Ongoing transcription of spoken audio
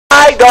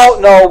I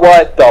don't know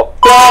what the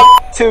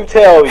fuck to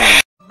tell you.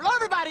 Blow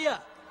everybody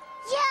up!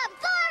 Yeah,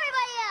 blow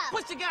everybody up!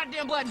 Push the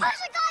goddamn button! Push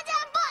the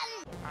goddamn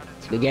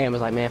button! The game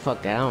was like, man,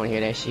 fuck that. I don't want to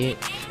hear that shit.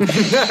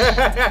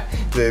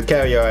 Dude,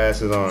 carry your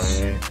asses on,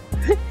 man.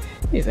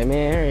 He said,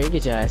 man, hurry,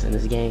 get your ass in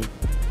this game.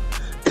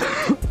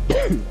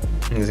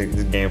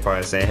 This game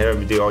probably saying, "Hey, let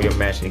me do all your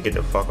matching and get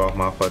the fuck off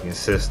my fucking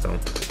system."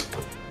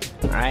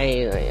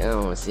 I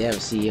don't want to ever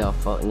see y'all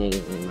fuck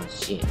niggas in my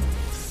shit.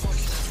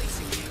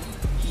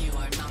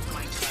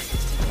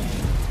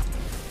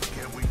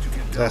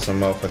 That's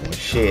some motherfucking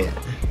shit.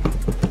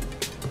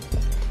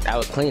 That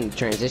was clean, the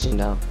transition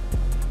though.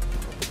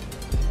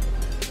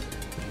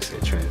 You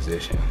said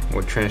transition.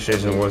 What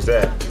transition was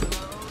that?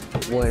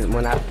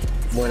 When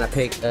I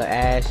picked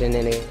Ash and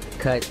then it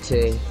cut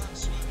to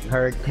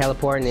her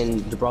teleporting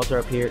and Gibraltar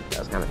appeared. That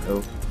was kind of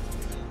cool.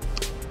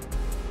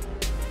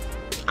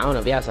 I don't know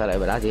if y'all saw that,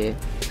 but I did.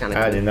 Kind of.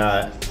 I cool. did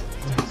not.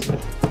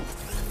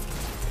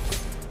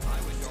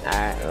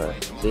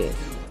 Alright, shit.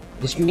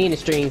 Just me in the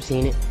stream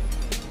seen it.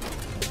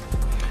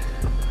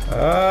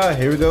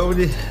 Here we go with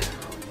it.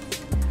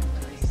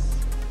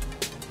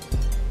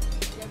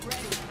 Get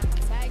ready.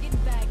 Tag it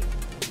and bag it.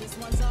 This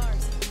one's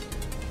ours.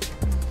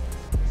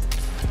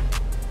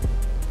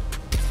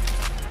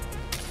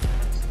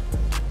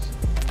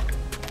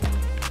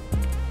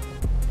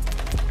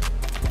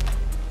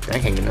 I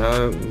can't get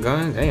no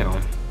gun.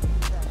 Damn.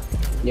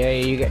 Yeah,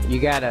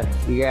 you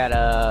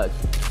gotta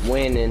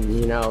win and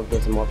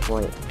get some more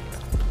points.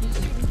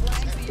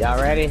 Y'all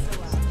ready?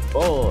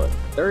 4,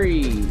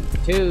 3,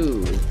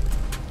 2.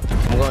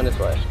 I'm going this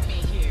way.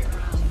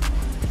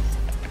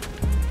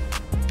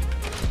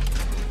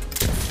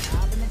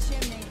 Up in the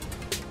chimney.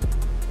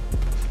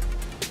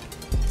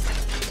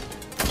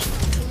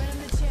 Put it in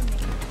the chimney.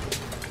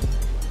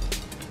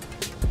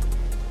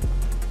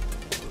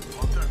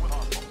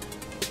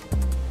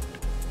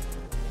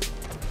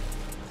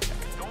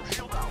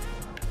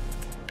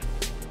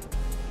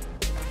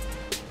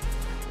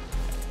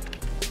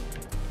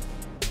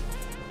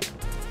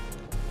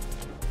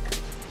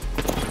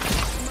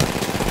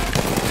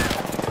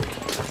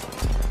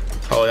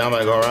 Oh, yeah, I'm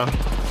gonna go around.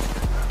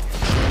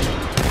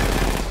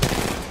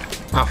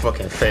 I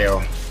fucking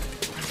fail.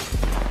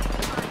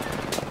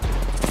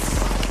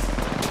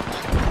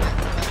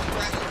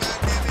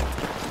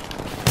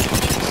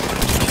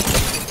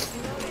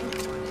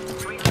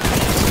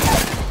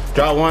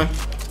 Drop one.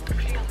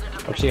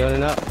 I'm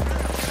shielding up.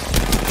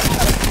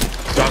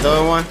 Drop the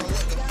other one.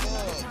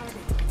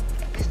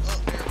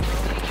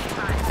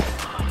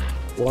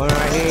 One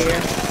right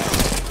here.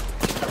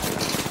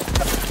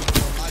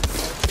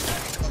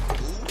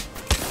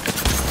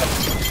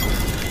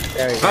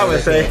 There we go. I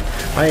would say,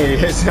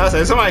 I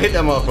said somebody hit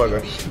that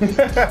motherfucker.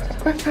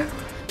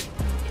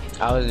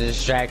 I was a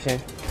distraction.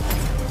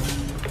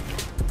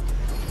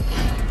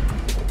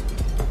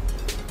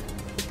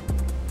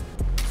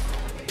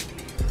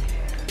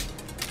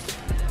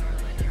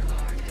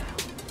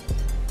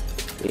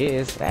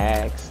 It's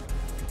facts.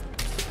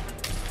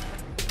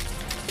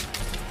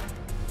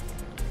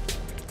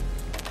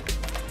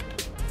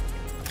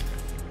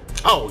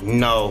 Oh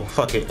no,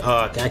 fuck it.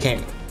 I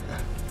can't.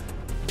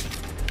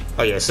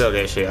 Oh yeah, sell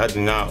that shit. I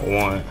do not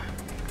want.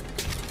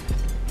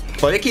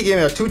 But they keep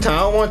giving me a 2 times. I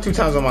don't want 2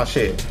 times on my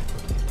shit.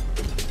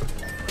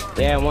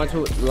 Yeah, once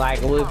we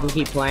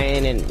keep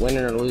playing and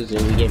winning or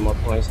losing, we get more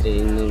points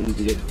and then we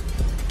can get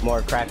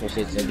more crafting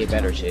shit to get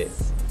better shit.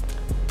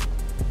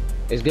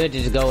 It's good to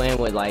just go in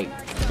with some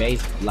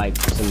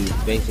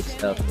basic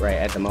stuff right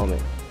at the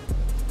moment.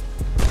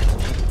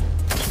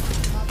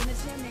 Up in the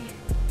chimney.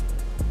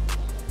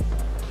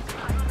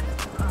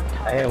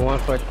 I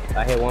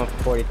hit one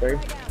for 43.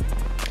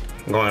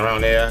 Going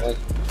around there.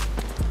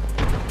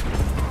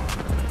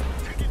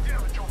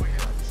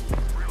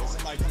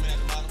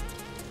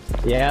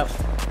 Yep.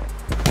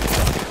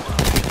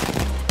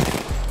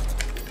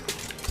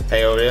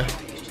 Hey, over there.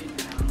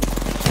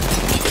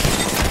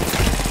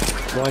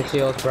 One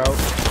shield's broke.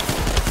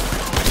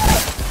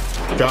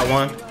 Drop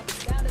one.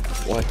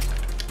 One.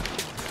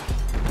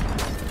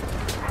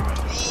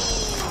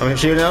 I'm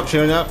shooting up,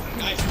 shooting up.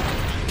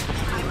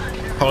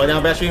 Hold it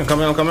down, Bessie. I'm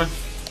coming, I'm coming.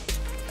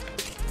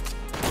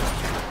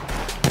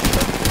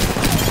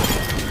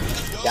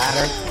 Got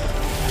her.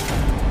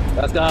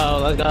 Let's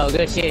go,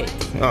 good shit.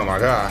 Oh my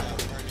god.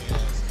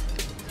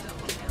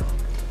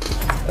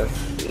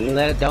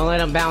 Don't let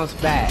them bounce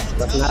back.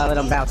 Let's not let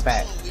them bounce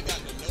back.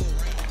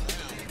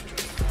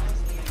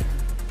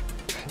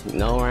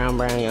 No round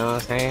brown, you know what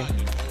I'm saying?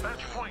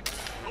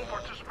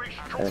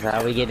 That's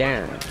how we get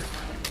down.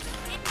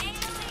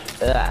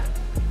 Ugh.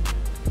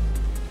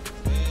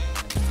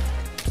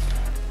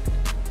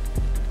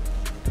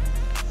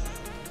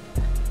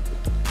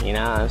 You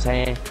know what I'm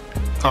saying?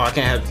 Oh, I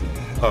can't have.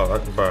 Oh,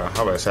 bro,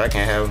 how about I say I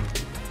can't have.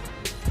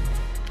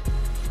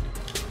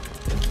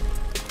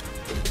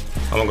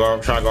 I'm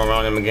gonna try to go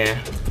around him again.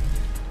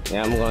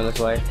 Yeah, I'm going this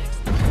way.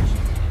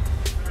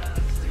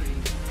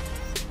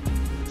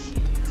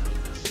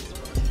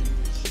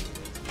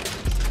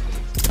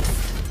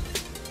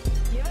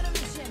 Give it in the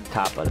chimney.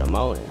 Top of the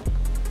morning.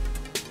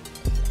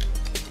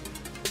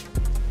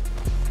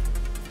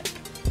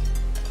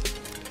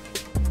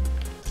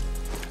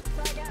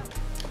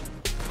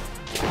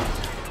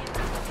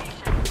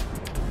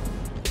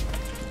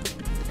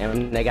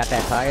 Damn, they got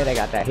that tire, they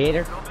got that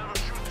hitter.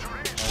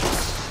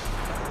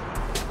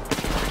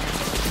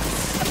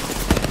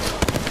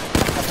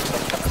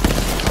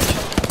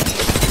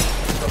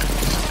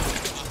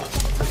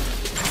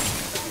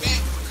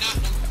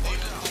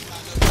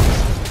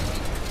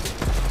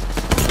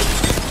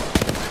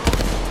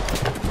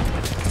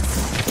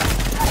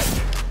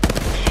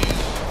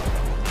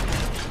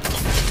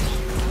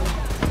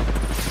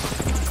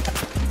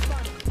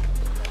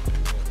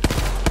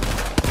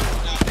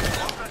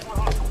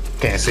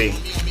 Can't see.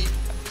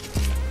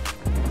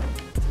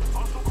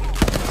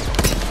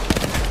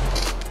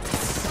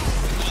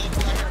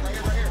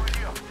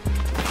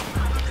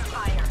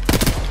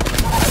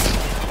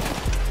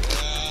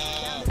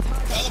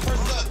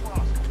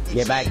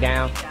 Get back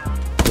down.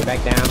 Get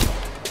back down.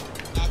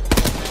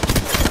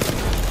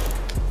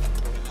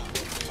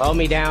 Hold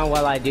me down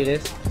while I do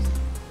this.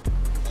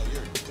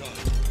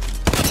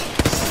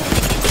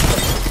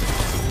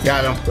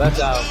 Got him. Let's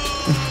go.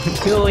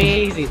 Too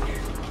easy.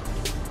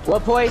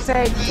 What point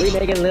say? We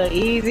make it a little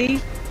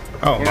easy.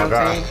 Oh You my know what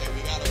god.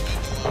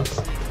 I'm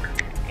saying?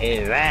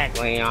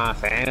 Exactly, you know what I'm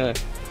saying? Yeah,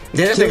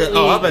 this nigga,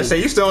 oh, I better say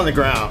you still on the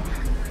ground.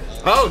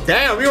 Oh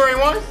damn, we already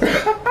won?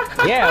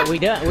 Yeah, we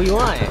done. We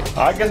won.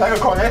 I guess I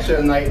could call that shit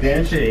a night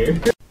then,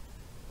 shit.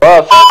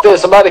 Well, f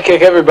this. I'm about to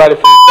kick everybody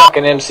from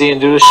fucking MC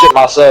and do this shit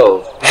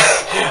myself.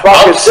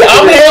 I'm here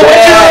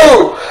with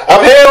you!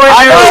 I'm here with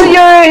I you! know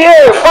you're in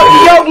here!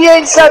 Fucking Yogi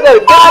ain't sent that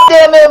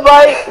goddamn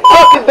invite!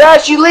 Fucking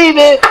Bash, you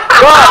leaving!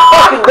 God,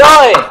 fucking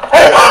done!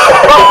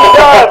 Fucking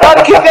done! About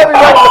to kick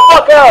everybody the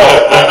fuck out!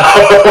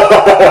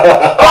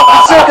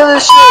 Fucking sick of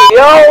this shit,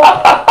 yo!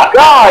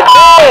 God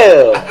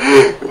damn!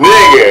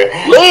 Nigga!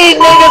 Leave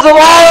niggas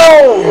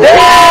alone!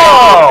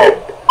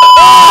 Damn!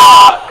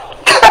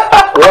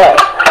 What?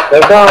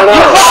 They're coming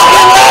up.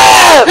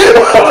 You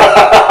fucking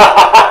left!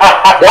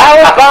 That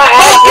was by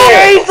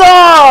accident!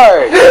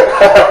 Retard!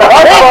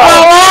 Leave me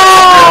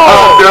alone!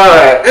 I'm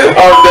done!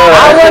 I'm done!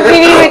 I wasn't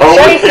even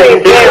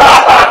chasing, bitch!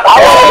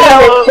 I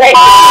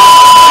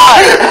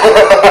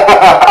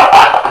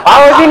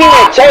wasn't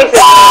even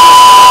chasing!